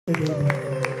In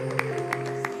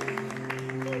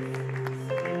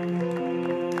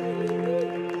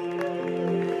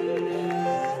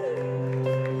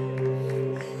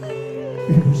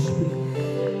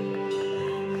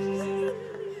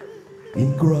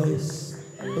Christ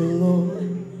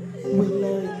alone will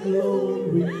I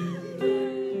glory,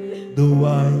 though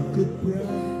I could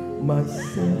pride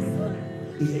myself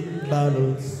in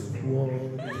battles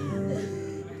won.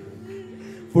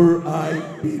 For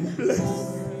I've been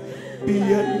blessed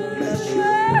beyond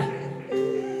measure,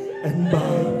 and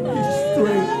by His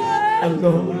strength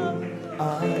alone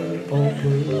I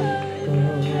overcome.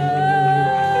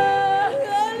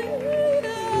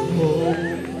 Oh,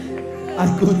 I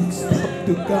couldn't stop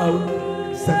to count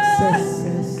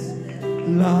successes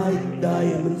like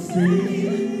diamonds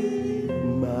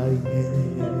in my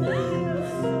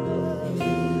hands,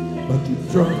 but your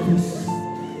trophies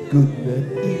could not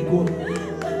equal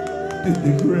to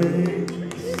the grace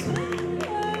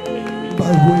by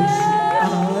which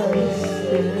I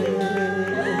stand.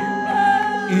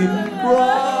 In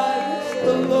Christ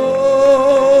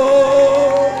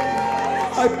alone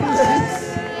I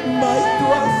place my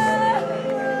trust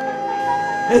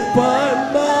and find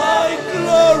my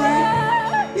glory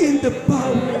in the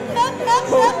power of the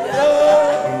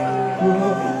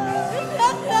cross.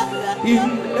 In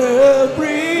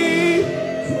every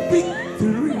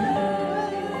victory,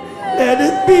 let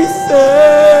it be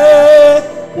said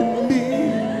to me,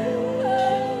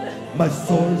 my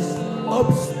source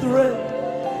of strength,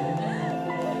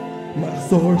 my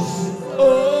source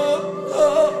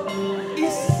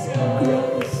is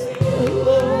Christ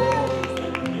alone.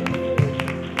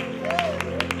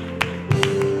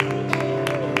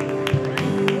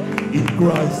 In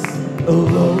Christ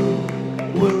alone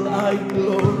will I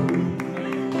glory,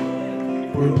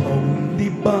 for only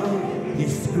by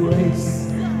His grace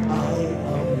I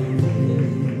am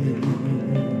living,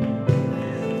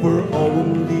 for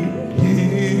only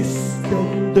His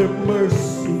tender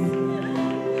mercy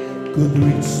could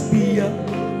reach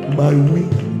beyond my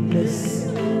weakness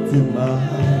to my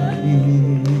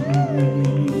need.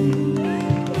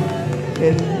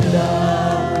 And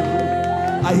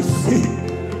now I seek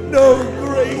no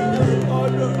greater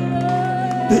honor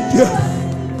than just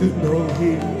to know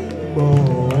Him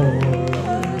more,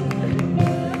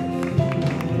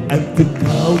 and to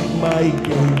count my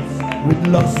gains with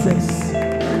losses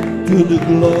to the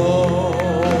glory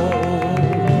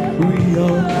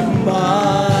of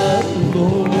my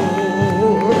Lord.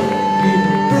 In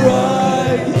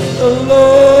Christ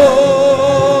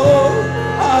alone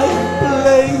I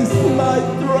place my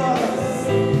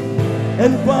trust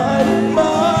and find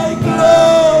my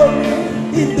glory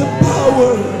in the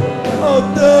power of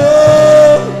the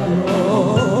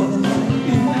cross.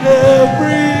 In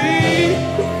every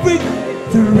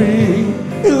victory,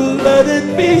 let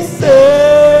it be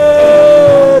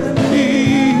said to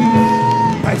me,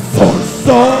 my source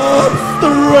of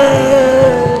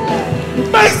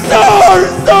strength, my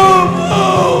source of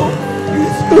hope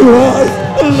is Christ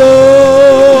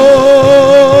alone.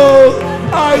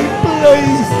 I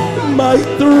place my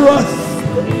trust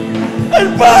and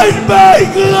find my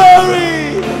glory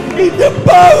in the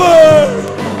power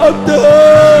of the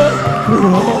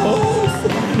cross.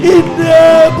 In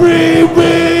every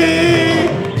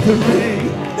victory,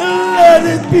 let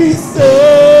it be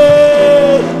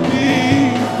said to me,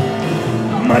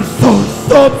 my source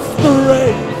of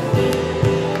strength,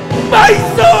 my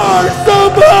source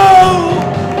of hope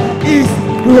is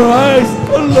Christ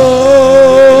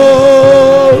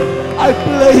alone. I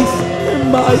place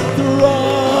my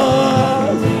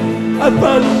trust, I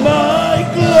find my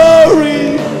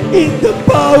glory in the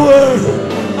power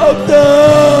of the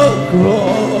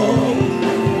cross.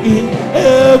 In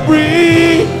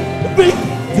every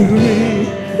victory,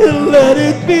 let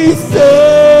it be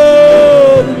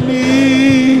said to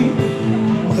me,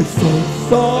 my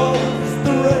source of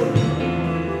strength,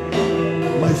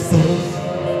 my source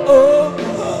of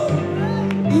hope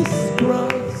is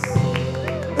Christ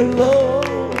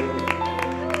alone.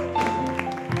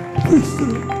 Praise the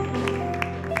Lord.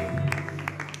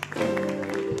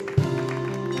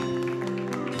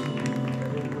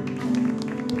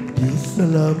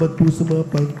 Salamat po sa mga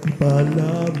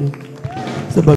pagpapala mo.